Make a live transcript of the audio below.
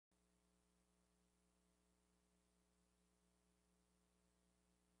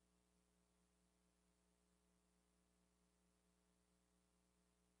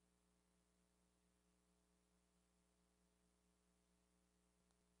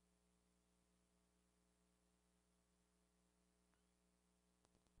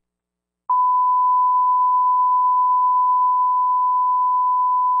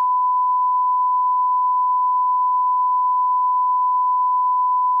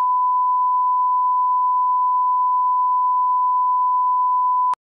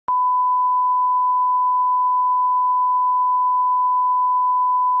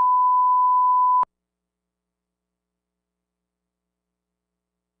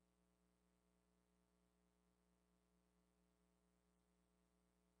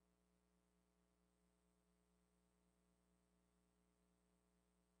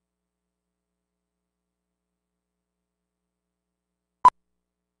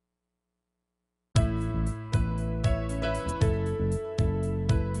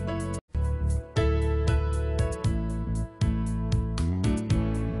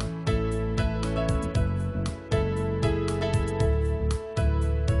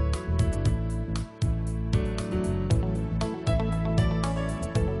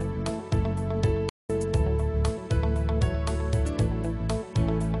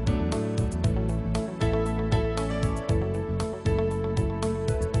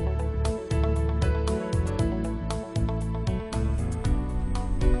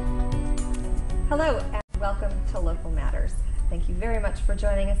Hello and welcome to Local Matters. Thank you very much for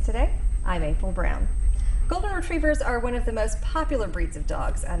joining us today. I'm April Brown. Golden Retrievers are one of the most popular breeds of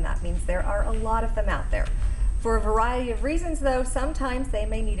dogs, and that means there are a lot of them out there. For a variety of reasons, though, sometimes they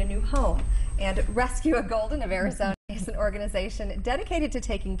may need a new home. And Rescue a Golden of Arizona is an organization dedicated to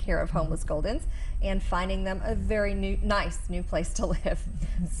taking care of homeless Goldens and finding them a very nice new place to live.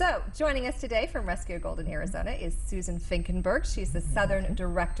 So, joining us today from Rescue a Golden Arizona is Susan Finkenberg. She's the Southern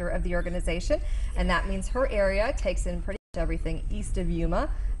Director of the organization, and that means her area takes in pretty much everything east of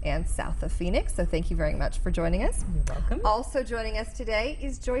Yuma and south of Phoenix. So thank you very much for joining us. You're welcome. Also joining us today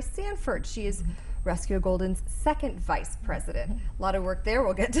is Joyce Sanford. She is Rescue a Golden's second vice president. A lot of work there.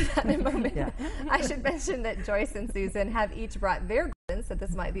 We'll get to that in a moment. Yeah. I should mention that Joyce and Susan have each brought their Goldens, so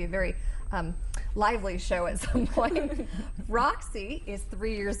this might be a very lively show at some point. Roxy is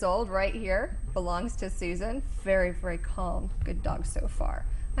 3 years old right here, belongs to Susan. Very, very calm, good dog so far.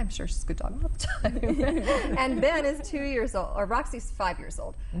 I'm sure she's a good dog all the time. And Ben is 2 years old, or Roxy's 5 years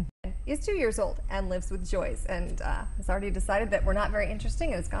old. Is 2 years old and lives with Joyce, and has already decided that we're not very interesting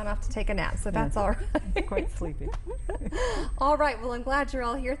and has gone off to take a nap, so that's all right. Quite sleepy. All right, well, I'm glad you're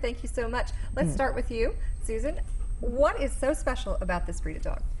all here. Thank you so much. Let's start with you, Susan. What is so special about this breed of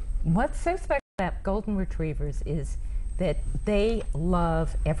dog? What's so special about Golden Retrievers is that they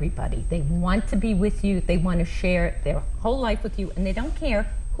love everybody. They want to be with you. They want to share their whole life with you, and they don't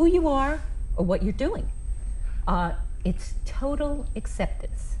care who you are or what you're doing. It's total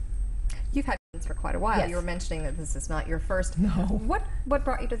acceptance. You've had Goldens for quite a while. Yes. You were mentioning that this is not your first. No. What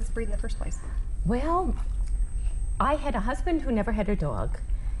brought you to this breed in the first place? Well, I had a husband who never had a dog,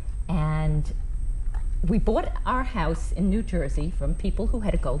 and we bought our house in New Jersey from people who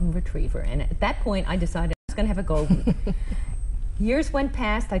had a Golden Retriever, and at that point I decided I was going to have a Golden. Years went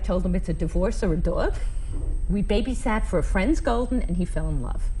past. I told him it's a divorce or a dog. We babysat for a friend's Golden, and he fell in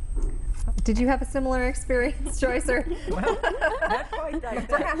love. Did you have a similar experience, Joyce? Or Well, not quite like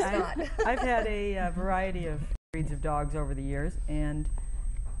perhaps that. not. I've had a variety of breeds of dogs over the years, and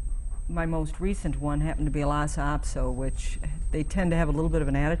my most recent one happened to be a Lhasa Apso, which they tend to have a little bit of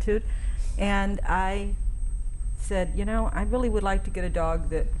an attitude. And I said, you know, I really would like to get a dog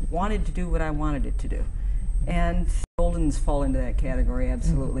that wanted to do what I wanted it to do. And Goldens fall into that category,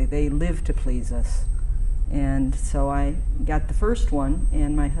 absolutely. They live to please us. And so I got the first one,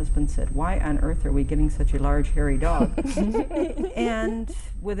 and my husband said, why on earth are we getting such a large, hairy dog? And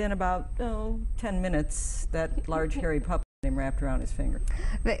within about 10 minutes, that large, hairy puppy had him wrapped around his finger.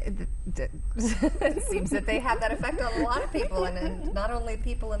 It seems that they have that effect on a lot of people, and not only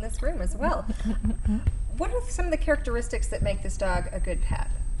people in this room as well. What are some of the characteristics that make this dog a good pet?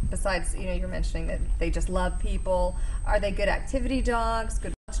 Besides, you know, you're mentioning that they just love people. Are they good activity dogs,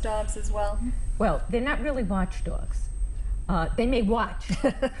 good watchdogs as well? Well, they're not really watchdogs. They may watch,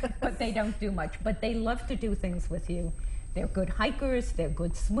 but they don't do much. But they love to do things with you. They're good hikers, they're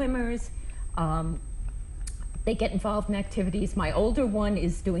good swimmers. They get involved in activities. My older one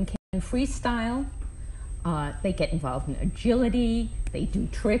is doing canine freestyle. They get involved in agility. They do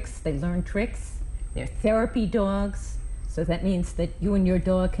tricks, they learn tricks. They're therapy dogs. So that means that you and your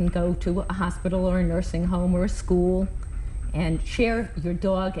dog can go to a hospital or a nursing home or a school and share your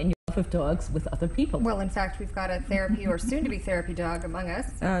dog and your love of dogs with other people. Well, in fact, we've got a therapy or soon-to-be therapy dog among us.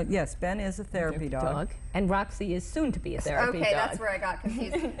 Yes, Ben is a therapy dog. And Roxy is soon to be a therapy dog. Okay, that's where I got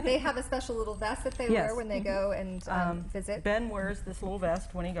confused. They have a special little vest that they wear Yes. when they go and visit. Ben wears this little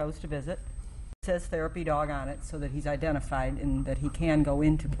vest when he goes to visit. It says therapy dog on it so that he's identified and that he can go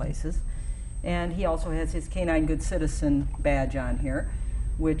into places. And he also has his Canine Good Citizen badge on here,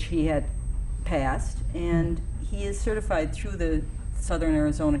 which he had passed. And he is certified through the Southern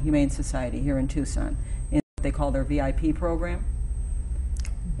Arizona Humane Society here in Tucson in what they call their VIP program.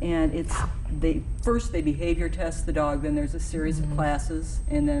 And it's first they behavior test the dog, then there's a series of classes,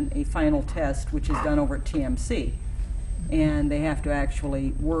 and then a final test, which is done over at TMC. And they have to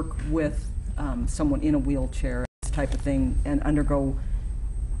actually work with someone in a wheelchair, this type of thing, and undergo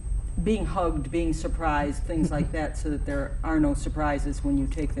being hugged, being surprised, things like that, so that there are no surprises when you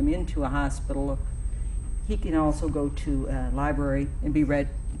take them into a hospital. He can also go to a library and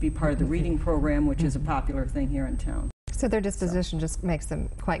be part of the reading program, which is a popular thing here in town. So their disposition just makes them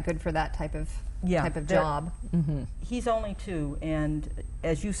quite good for that type of job. He's only 2, and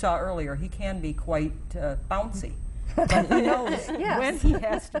as you saw earlier, he can be quite bouncy. But he knows when he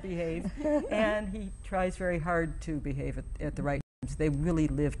has to behave, and he tries very hard to behave at the right times. They really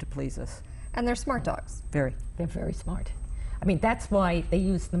live to please us. And they're smart dogs. Very. They're very smart. I mean, that's why they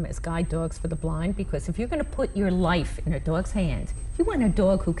use them as guide dogs for the blind, because if you're going to put your life in a dog's hands, you want a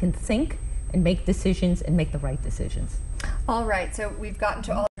dog who can think and make decisions and make the right decisions. All right, so we've gotten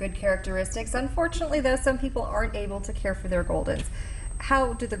to all the good characteristics. Unfortunately, though, some people aren't able to care for their Goldens.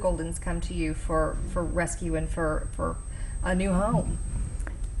 How do the Goldens come to you for rescue and for a new home?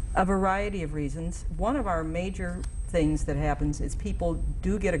 A variety of reasons. One of our major things that happens is people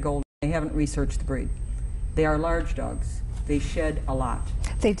do get a Golden. They haven't researched the breed. They are large dogs. They shed a lot.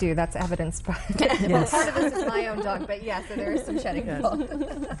 They do. That's evidenced by. Well, part of this is my own dog, but yes, so there is some shedding involved.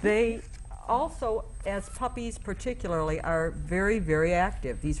 They also, as puppies particularly, are very, very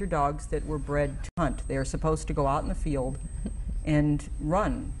active. These are dogs that were bred to hunt. They are supposed to go out in the field and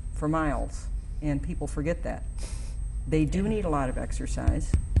run for miles, and people forget that. They do need a lot of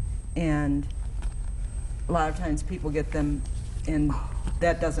exercise, and a lot of times people get them, and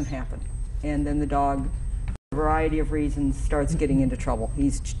that doesn't happen. And then the dog, for a variety of reasons, starts getting into trouble.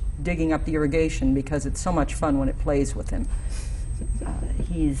 He's digging up the irrigation because it's so much fun when it plays with him.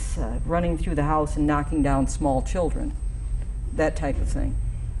 He's running through the house and knocking down small children, that type of thing.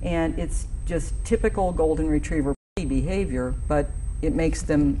 And it's just typical Golden Retriever behavior, but it makes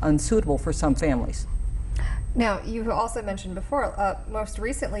them unsuitable for some families. Now, you've also mentioned before, most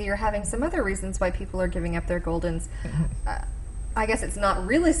recently, you're having some other reasons why people are giving up their Goldens. I guess it's not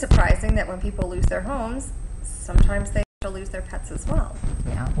really surprising that when people lose their homes, sometimes they have to lose their pets as well.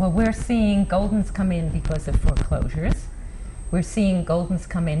 Yeah, well, we're seeing Goldens come in because of foreclosures. We're seeing Goldens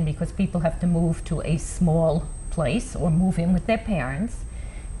come in because people have to move to a small place or move in with their parents.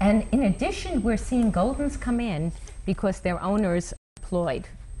 And in addition, we're seeing Goldens come in because their owners are employed.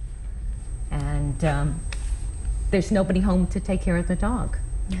 And there's nobody home to take care of the dog.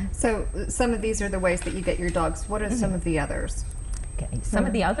 So some of these are the ways that you get your dogs. What are some of the others? Okay. Some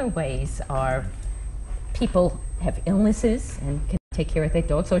of the other ways are people have illnesses and can take care of their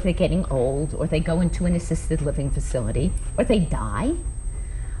dogs, or they're getting old, or they go into an assisted living facility, or they die,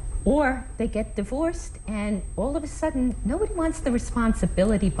 or they get divorced, and all of a sudden nobody wants the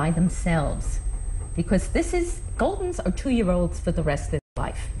responsibility by themselves, because Goldens are 2-year-olds for the rest of their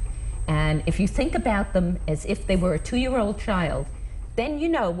life. And if you think about them as if they were a 2-year-old child, then you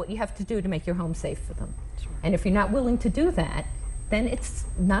know what you have to do to make your home safe for them. Sure. And if you're not willing to do that, then it's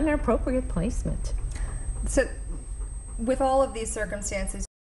not an appropriate placement. So with all of these circumstances,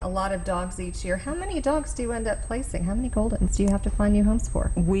 a lot of dogs each year, how many dogs do you end up placing? How many Goldens do you have to find new homes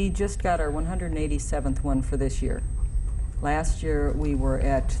for? We just got our 187th one for this year. Last year we were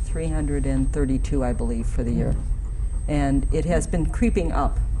at 332, I believe, for the year. And it has been creeping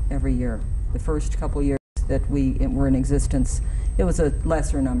up every year. The first couple years that we were in existence, it was a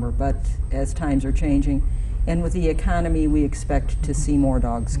lesser number, but as times are changing, and with the economy, we expect to see more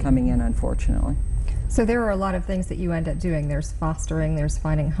dogs coming in, unfortunately. So there are a lot of things that you end up doing. There's fostering, there's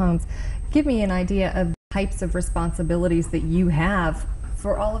finding homes. Give me an idea of the types of responsibilities that you have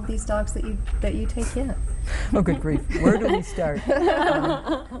for all of these dogs that you take in. Oh, good grief. Where do we start?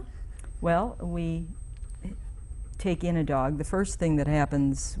 Well, we take in a dog. The first thing that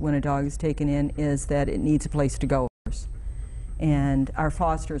happens when a dog is taken in is that it needs a place to go first. And our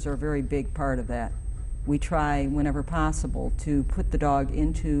fosters are a very big part of that. We try, whenever possible, to put the dog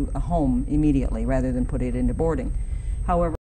into a home immediately rather than put it into boarding. However,